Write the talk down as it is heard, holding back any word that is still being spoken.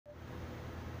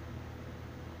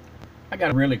I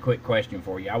got a really quick question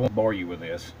for you. I won't bore you with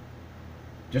this.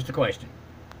 Just a question.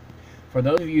 For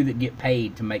those of you that get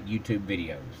paid to make YouTube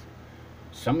videos,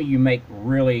 some of you make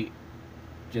really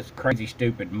just crazy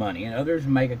stupid money, and others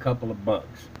make a couple of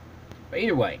bucks. But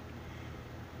either way,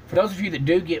 for those of you that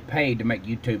do get paid to make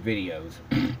YouTube videos,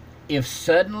 if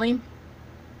suddenly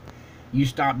you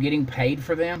stop getting paid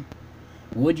for them,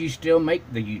 would you still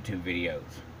make the YouTube videos?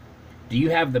 Do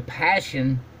you have the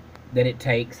passion that it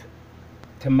takes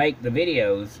to make the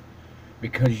videos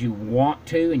because you want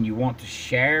to and you want to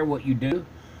share what you do?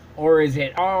 Or is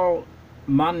it all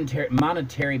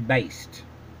monetary based?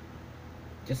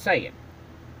 Just say it.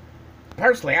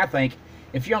 Personally, I think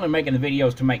if you're only making the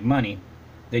videos to make money,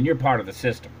 then you're part of the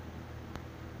system.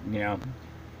 You know,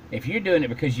 if you're doing it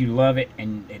because you love it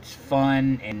and it's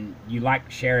fun and you like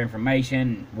to share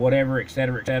information, whatever,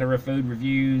 etc., food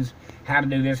reviews, how to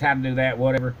do this, how to do that,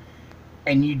 whatever,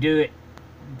 and you do it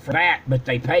for that, but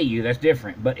they pay you, that's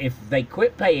different. But if they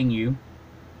quit paying you,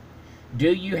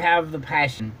 do you have the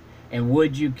passion and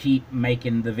would you keep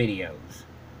making the videos?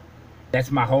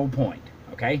 That's my whole point,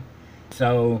 okay?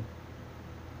 So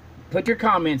put your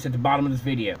comments at the bottom of this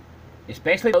video,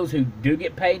 especially those who do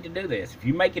get paid to do this. If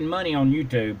you're making money on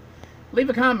YouTube, leave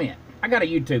a comment. I got a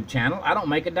YouTube channel. I don't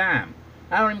make a dime.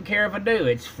 I don't even care if I do.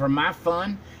 It's for my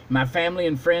fun, my family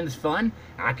and friends' fun.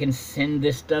 I can send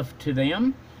this stuff to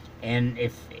them, and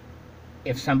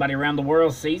if somebody around the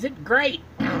world sees it, great.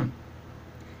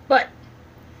 But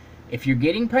if you're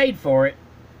getting paid for it,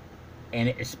 and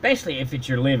especially if it's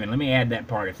your living, let me add that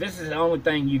part. If this is the only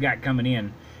thing you got coming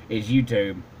in is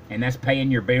YouTube, and that's paying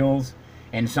your bills,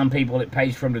 and some people it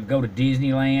pays for them to go to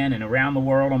Disneyland and around the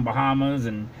world on Bahamas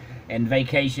and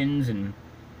vacations, and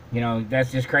you know,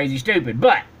 that's just crazy stupid.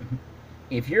 But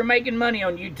if you're making money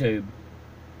on YouTube,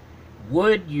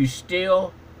 would you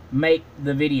still make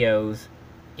the videos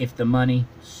if the money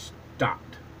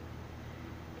stopped?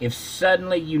 If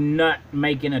suddenly you're not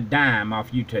making a dime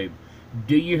off YouTube,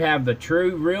 do you have the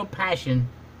true, real passion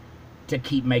to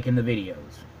keep making the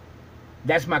videos?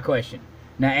 That's my question.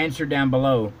 Now answer down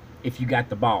below if you got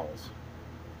the balls.